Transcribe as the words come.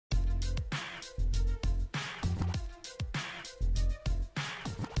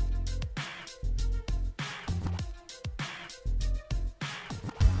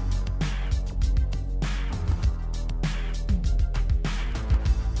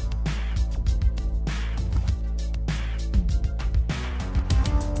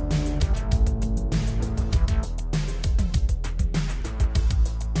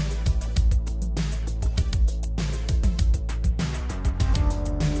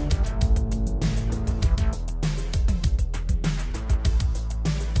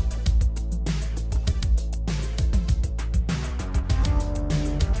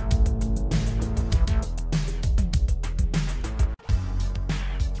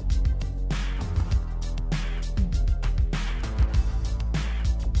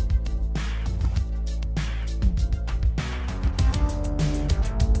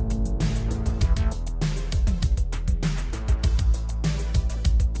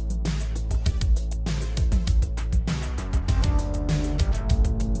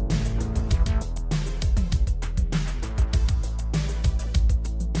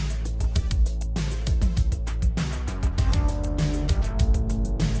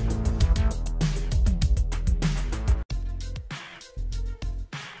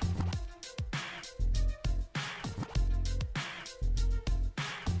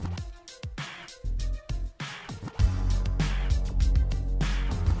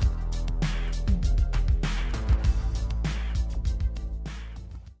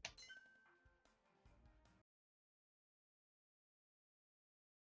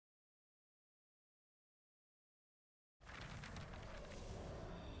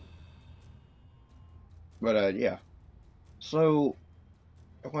But yeah. So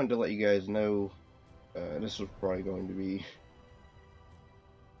I wanted to let you guys know this was probably going to be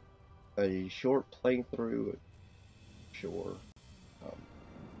a short playthrough, sure. Um,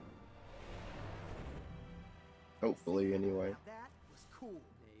 Hopefully, anyway.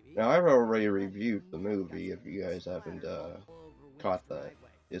 Now I've already reviewed the movie. If you guys haven't caught that,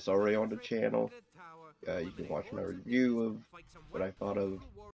 it's already on the channel. You can watch my review of what I thought of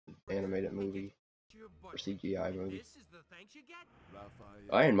the animated movie or CGI movie.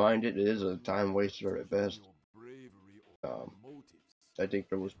 I didn't mind it. It is a time waster at best. Um, I think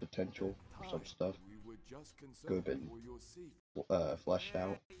there was potential for some stuff could have been fleshed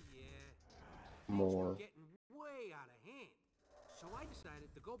out more. So I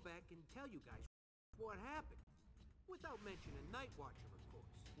decided to go back and tell you guys what happened. Without mentioning Night Watcher, of course.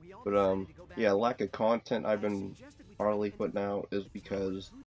 But yeah, lack of content I've been hardly putting out is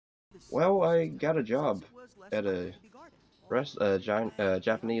because, well, I got a job at a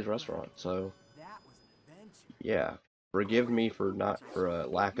Japanese restaurant, so yeah, forgive me for not for a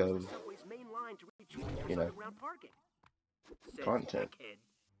lack of, you know, content.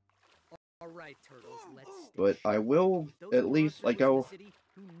 But I will at least, like, I'll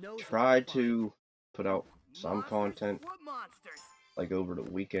try to put out some content, like over the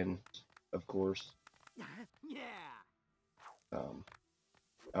weekend, of course. I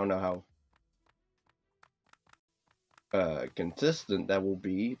don't know how consistent that will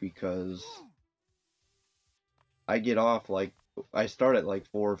be because I get off like I start at like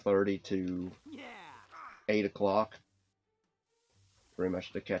 4:30 to 8 o'clock, pretty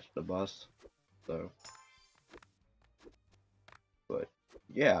much to catch the bus. So, but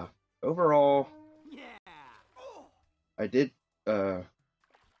yeah, overall, I did. I'm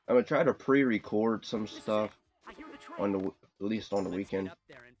gonna try to pre-record some stuff on the at least on the weekend.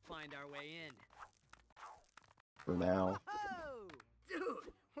 For now. Dude,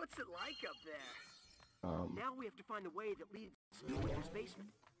 what's it like up there? Now we have to find the way that leads to Winter's basement.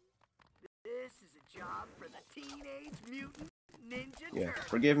 This is a job for the Teenage Mutant Ninja Turtles. Yeah,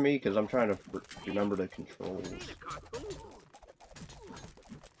 forgive me because I'm trying to remember the controls.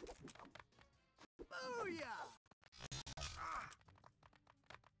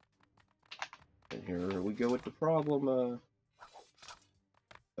 And here we go with the problem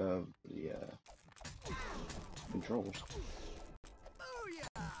of the controls.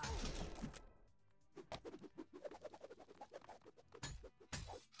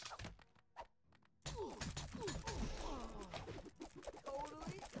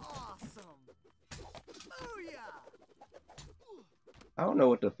 I don't know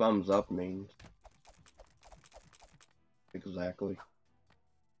what the thumbs up means. Exactly.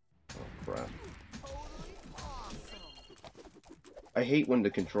 Oh crap. I hate when the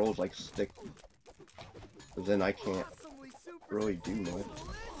controls like stick, because then I can't really do much.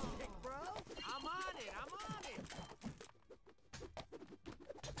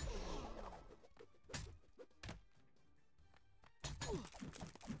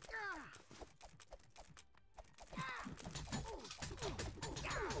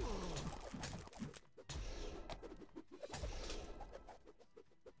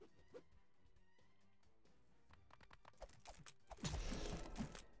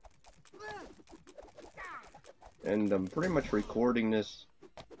 And I'm pretty much recording this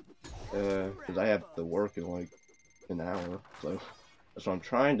because I have to work in like an hour, so I'm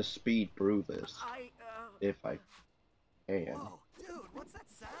trying to speed through this if I can. Whoa, dude, what's that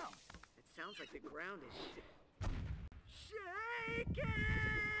sound? It sounds like the ground is shaking.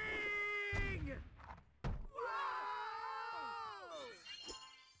 Whoa!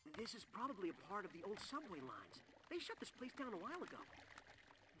 This is probably a part of the old subway lines. They shut this place down a while ago.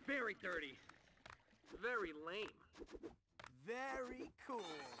 Very dirty. Very lame. Very cool.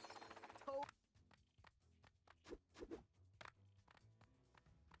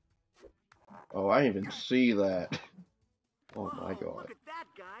 Oh, I didn't even see that. Oh my god. Look at that,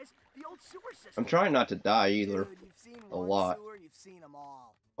 guys. The old sewer system. I'm trying not to die either. Dude, you've seen a one lot sewer, you've seen them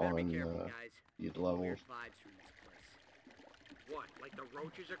all. on guys. these levels. Weird vibes from this place. What, like the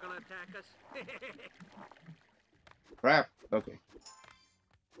roaches are gonna attack us? Crap. Okay.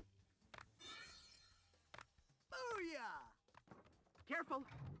 Booyah! Careful.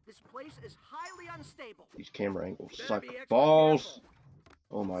 This place is highly unstable. These camera angles suck balls.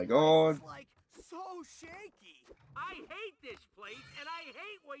 Oh my god. It's like so shaky. I hate this place, and I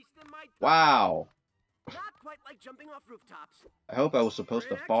hate wasting my time. Wow. Not quite like jumping off rooftops. I hope I was supposed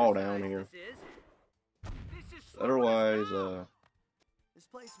to fall down here. This is Otherwise, this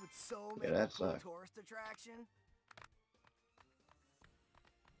place would so yeah, make that a cool sucks. tourist attraction.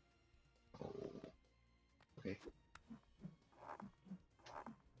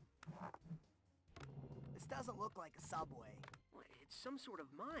 doesn't look like a subway. Well, it's some sort of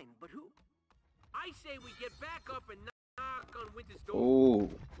mine, but who? I say we get back up and knock on Winter's door. Oh,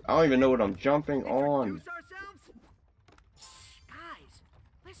 I don't even know what I'm jumping on. Introduce ourselves? Shh, guys,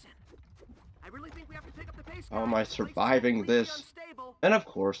 listen. I really think we have to pick up the pace. How am I surviving this? And of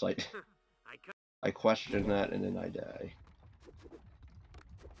course, I question that, and then I die.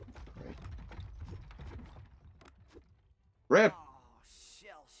 Right. Rip. Oh,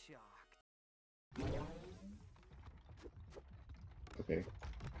 shell shocked. Okay.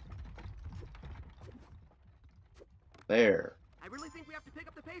 There. I really think we have to pick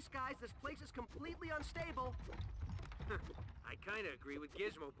up the pace, guys. This place is completely unstable. I kind of agree with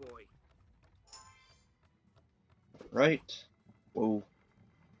Gizmo Boy. Right. Whoa.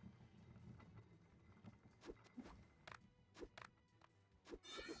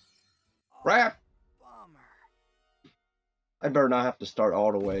 Crap! Bummer. I better not have to start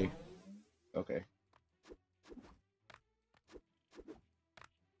all the way. Okay.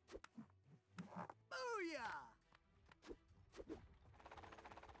 Booyah!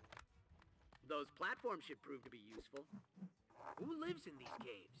 Those platforms should prove to be useful. Who lives in these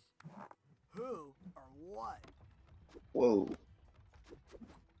caves? Who or what? Whoa.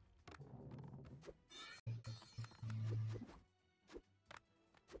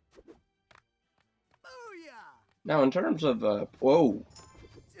 Booyah! Now, in terms of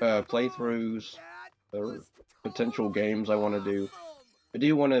playthroughs or potential games I want to do, I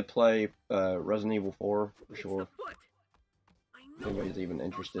do want to play Resident Evil 4 for sure. If anybody's even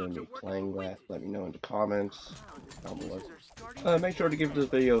interested in me playing that, let me know in the comments down below. Make sure to give this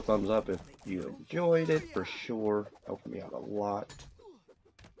video a thumbs up if you enjoyed it, for sure. Helping me out a lot.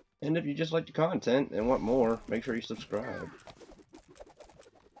 And if you just like the content and want more, make sure you subscribe.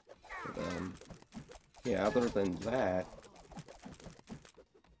 But, yeah, other than that,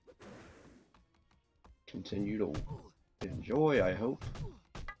 continue to enjoy, I hope.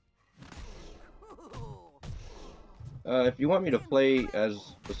 If you want me to play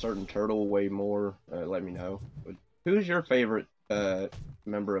as a certain turtle way more, let me know. But who's your favorite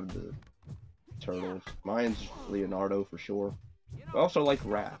member of the Turtles? Mine's Leonardo for sure. I also like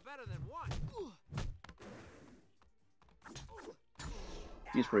Raph.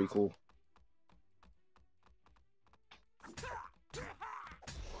 He's pretty cool.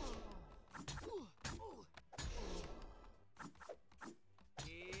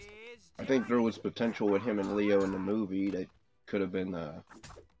 I think there was potential with him and Leo in the movie that could have been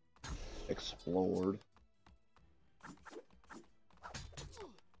explored.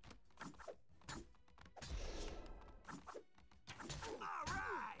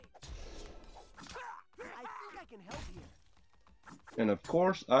 Can help here. And of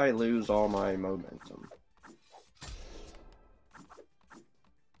course, I lose all my momentum.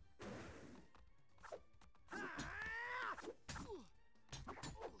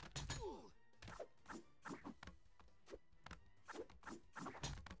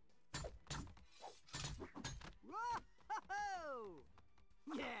 Whoa!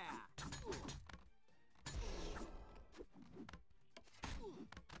 Yeah.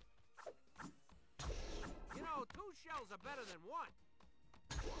 You know, 2 shells are better than 1.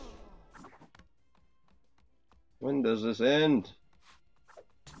 When does this end?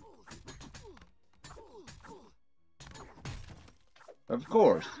 Of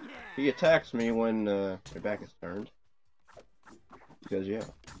course, he attacks me when my back is turned. Because yeah.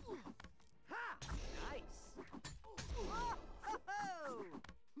 Nice.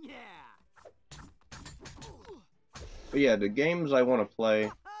 Yeah. But yeah, the games I want to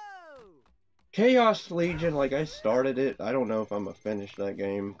play. Chaos Legion, like I started it. I don't know if I'm gonna finish that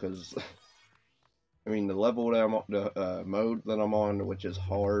game because I mean the level that I'm on, the mode that I'm on, which is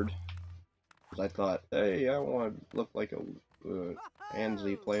hard. Because I thought, hey, I want to look like a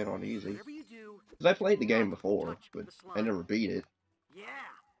Ansley playing on easy. Because I played the game before, but I never beat it. Yeah,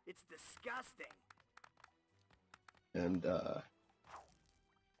 it's disgusting. And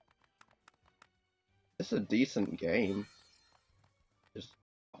it's a decent game. Just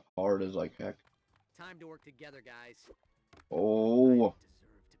hard as like heck. Time to work together, guys. Oh. I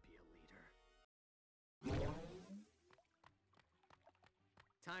deserve to be a leader.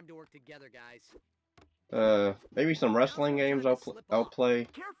 Time to work together, guys. Maybe some wrestling games I'll play.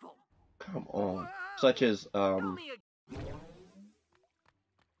 Careful. Come on. Such as I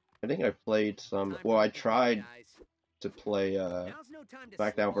think I played some. Well, I tried to play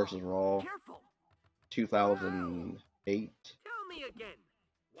SmackDown vs. Raw 2008. Tell me again.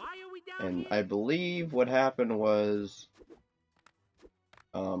 Why are we down And here? I believe what happened was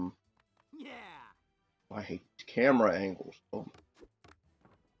Yeah. I hate camera angles. Oh.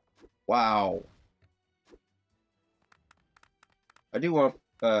 Wow. I do want.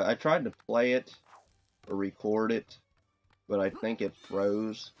 I tried to play it or record it, but I think it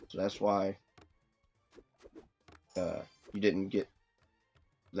froze, so that's why you didn't get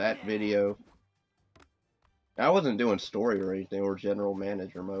that video. I wasn't doing story or anything or general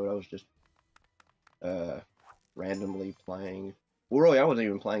manager mode. I was just randomly playing. Well, really, I wasn't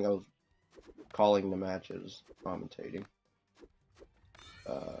even playing. I was calling the matches, commentating.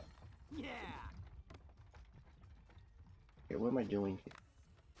 Okay, what am I doing here?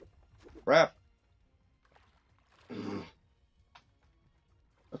 Crap.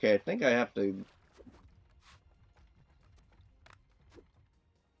 Okay, I think I have to.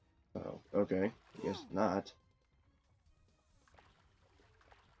 Oh, okay. I guess not.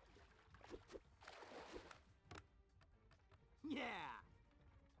 Yeah.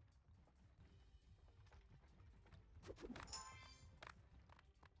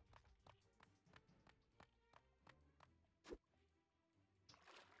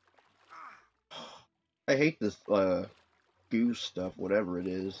 I hate this goose stuff, whatever it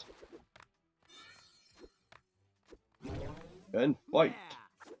is. And fight.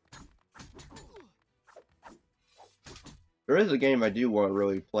 There is a game I do want to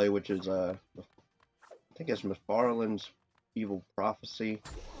really play, which is I think it's McFarlane's Evil Prophecy,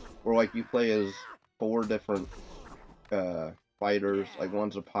 where like you play as 4 different fighters. Like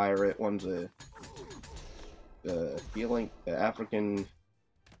one's a pirate, one's a African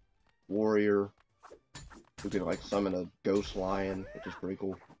warrior who can like summon a ghost lion, which is pretty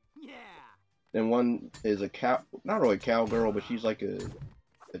cool. Then one is a not really a cowgirl, but she's like a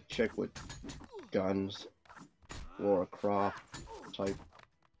chick with guns, Laura Croft type.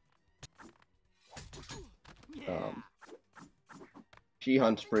 She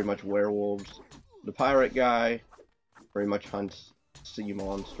hunts pretty much werewolves. The pirate guy pretty much hunts sea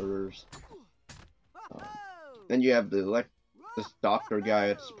monsters. Then you have this doctor guy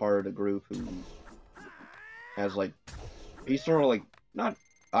that's part of the group who has like, he's sort of like, not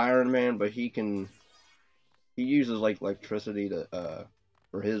Iron Man, but he uses like electricity to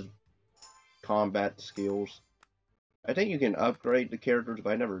for his combat skills. I think you can upgrade the characters,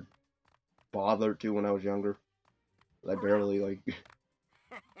 but I never bothered to when I was younger. I barely like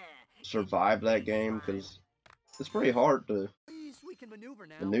survived that game because it's pretty hard to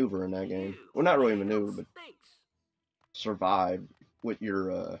maneuver in that game. Well, not really maneuver, but survive with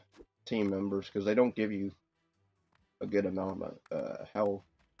your team members because they don't give you a good amount of health.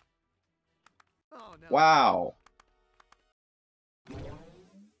 Oh, no. Wow.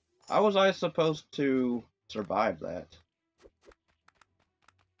 How was I supposed to survive that?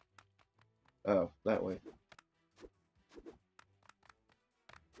 Oh, that way.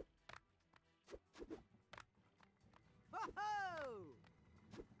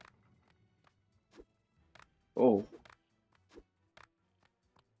 Oh.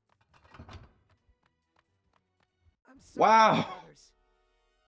 Wow.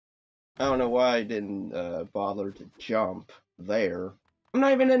 I don't know why I didn't bother to jump there. I'm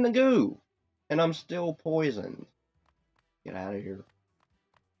not even in the goo, and I'm still poisoned. Get out of here.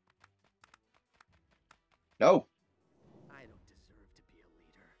 No. I don't deserve to be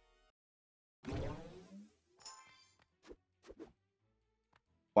a leader.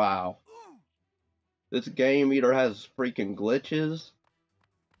 Wow. This game either has freaking glitches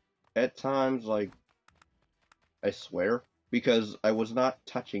at times, like, I swear, because I was not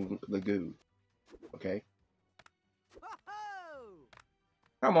touching the goo. Okay?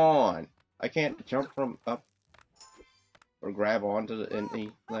 Come on! I can't jump from up or grab onto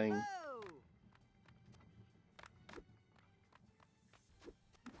anything.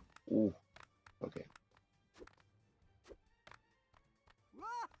 Ooh. Okay.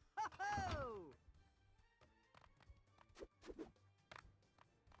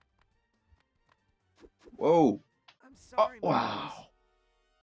 Whoa! I'm sorry, wow.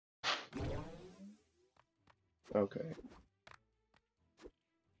 Okay.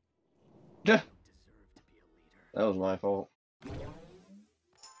 That was my fault.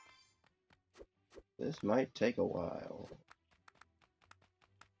 This might take a while.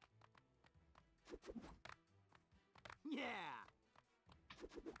 Yeah.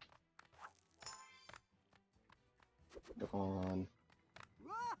 Come on.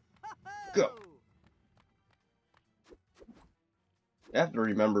 Go. You have to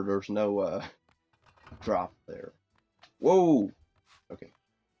remember there's no drop there. Whoa. Okay.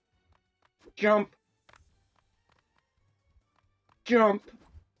 Jump. Jump.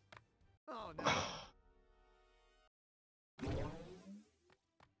 Oh no.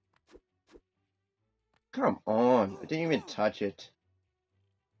 Come on. I didn't even touch it.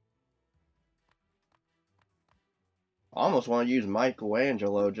 almost want to use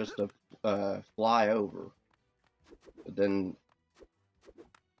Michelangelo just to fly over. But then,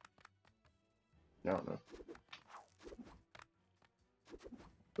 I don't know.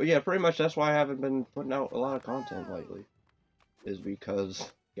 But yeah, pretty much that's why I haven't been putting out a lot of content lately. Is because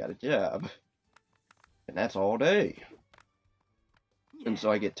I got a job. And that's all day. And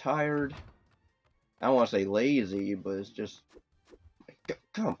so I get tired. I don't want to say lazy, but it's just...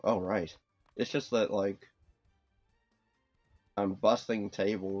 Alright. It's just that, like... I'm busting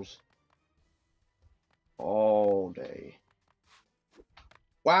tables all day.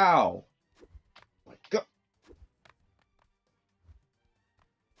 Wow! My God.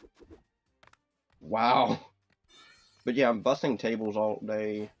 Wow. But yeah, I'm busting tables all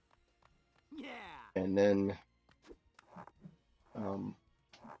day. Yeah. And then...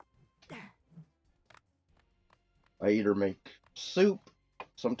 I either make soup,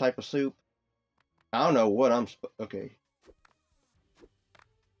 some type of soup. I don't know what I'm okay.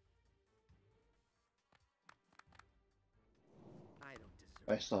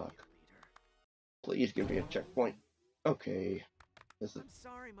 I suck. Please give me a checkpoint. Okay. This is... I'm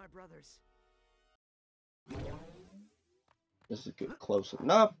sorry, my brothers. This is good, close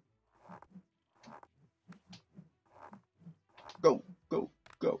enough. Go, go,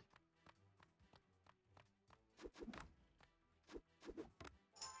 go.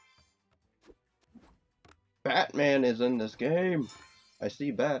 Batman is in this game. I see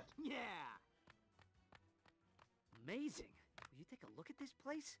Bat. Yeah. Amazing. Will you take a look at this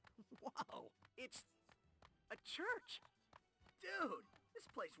place? Wow. It's a church. Dude, this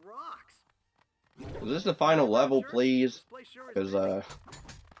place rocks. Is this the final level, please? Because, Am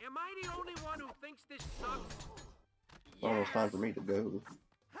I the only one who thinks this sucks? It's almost time for me to go.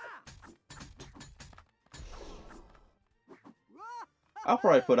 I'll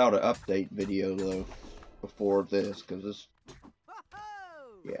probably put out an update video, though, before this, because this...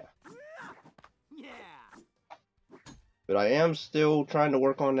 Yeah. But I am still trying to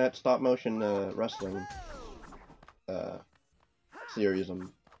work on that stop-motion wrestling series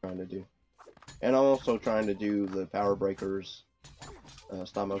I'm trying to do. And I'm also trying to do the Power Breakers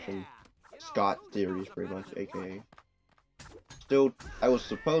stop-motion Scott series, pretty much, aka. Still, I was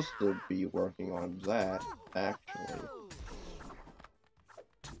supposed to be working on that, actually.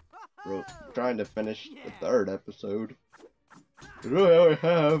 Trying to finish the 3rd episode. I only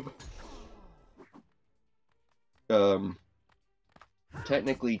have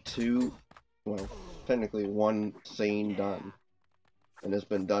technically 2, well, technically 1 scene done. And it's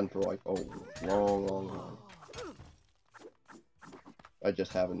been done for like a long time. I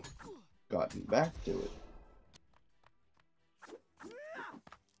just haven't gotten back to it.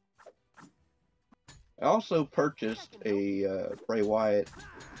 I also purchased a Bray Wyatt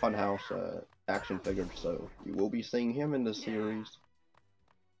Funhouse action figure, so you will be seeing him in the series.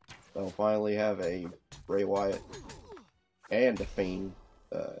 I'll finally have a Bray Wyatt and a Fiend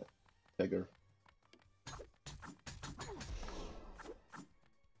figure.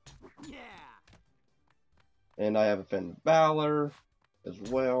 And I have a Finn Balor as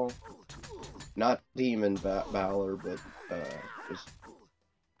well. Not Demon Balor, but just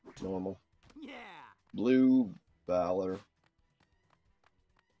normal. Blue Balor.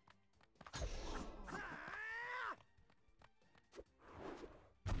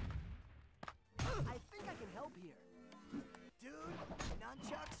 I think I can help here. Dude,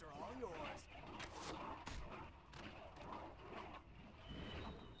 nunchucks are all yours.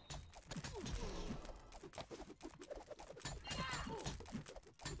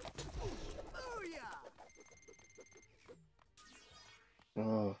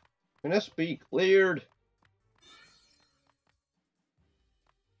 Oh, can this be cleared?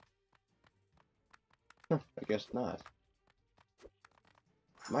 I guess not.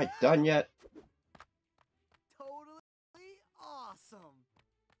 Am I done yet? Totally awesome.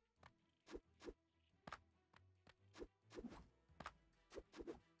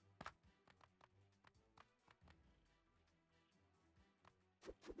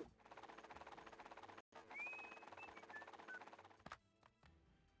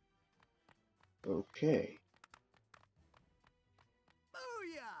 Okay.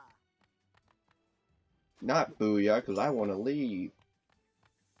 Booyah! Not booyah, because I want to leave.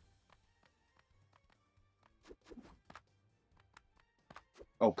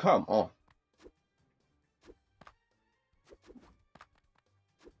 Oh, come on.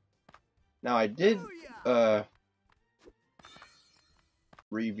 Now, I did,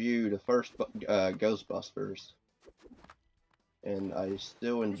 review the first, Ghostbusters. And I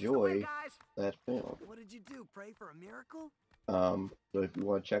still enjoy that film. What did you do? Pray for a miracle? So if you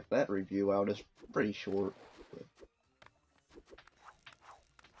want to check that review out, it's pretty short. But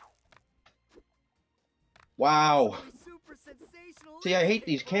Wow. Super sensational. See, I hate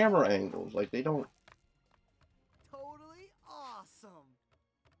these camera angles. Like, they don't... Totally awesome.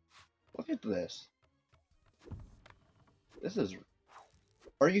 Look at this. This is...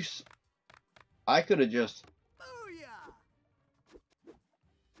 Are you... I could have just... Booyah!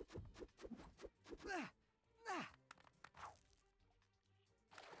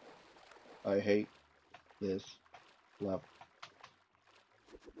 I hate this level.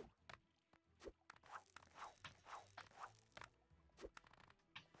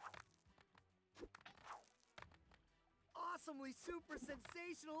 Awesomely super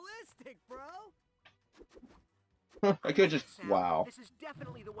sensationalistic, bro. I could just... Wow. This is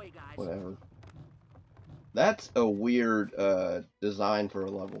definitely the way, guys. Whatever. That's a weird design for a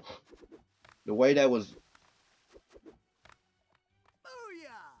level. The way that was...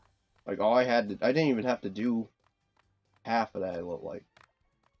 Booyah! Like, all I had to... I didn't even have to do half of that, it looked like.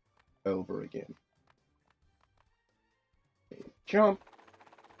 Over again. Okay, jump!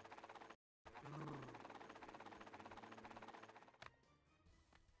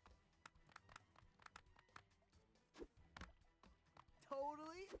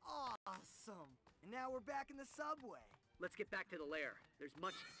 Totally awesome. And now we're back in the subway. Let's get back to the lair. There's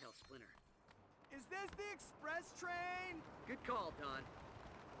much to tell Splinter. Is this the express train? Good call, Don.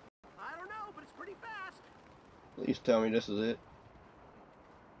 I don't know, but it's pretty fast. Please tell me this is it.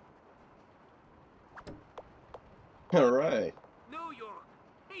 Alright. New York.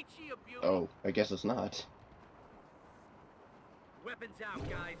 Ain't she a beauty? Oh, I guess it's not. Weapons out,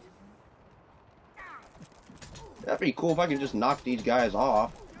 guys. That'd be cool if I could just knock these guys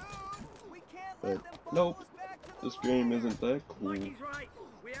off. But nope, this game isn't that cool. Mikey's right.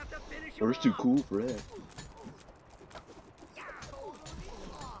 We have to finish Or it's too cool for that.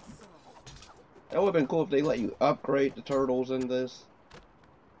 That would've been cool if they let you upgrade the turtles in this.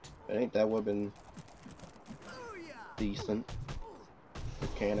 I think that would've been decent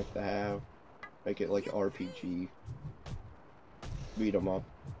mechanic to have. Make it like an RPG. Beat 'em up.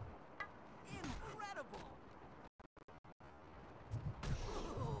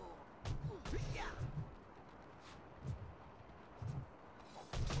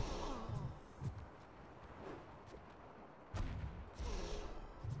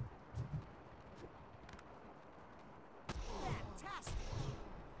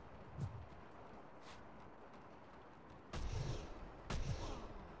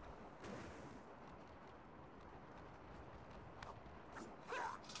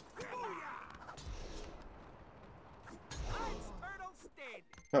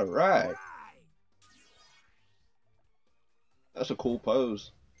 Alright. That's a cool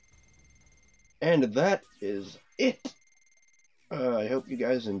pose. And that is it. I hope you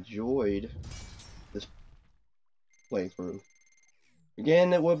guys enjoyed this playthrough.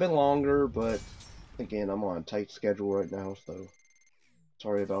 Again, it would have been longer, but again, I'm on a tight schedule right now, so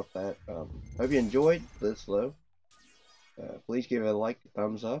sorry about that. Hope you enjoyed this, though. Please give it a like,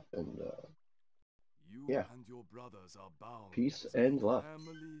 thumbs up, and yeah. Peace and love.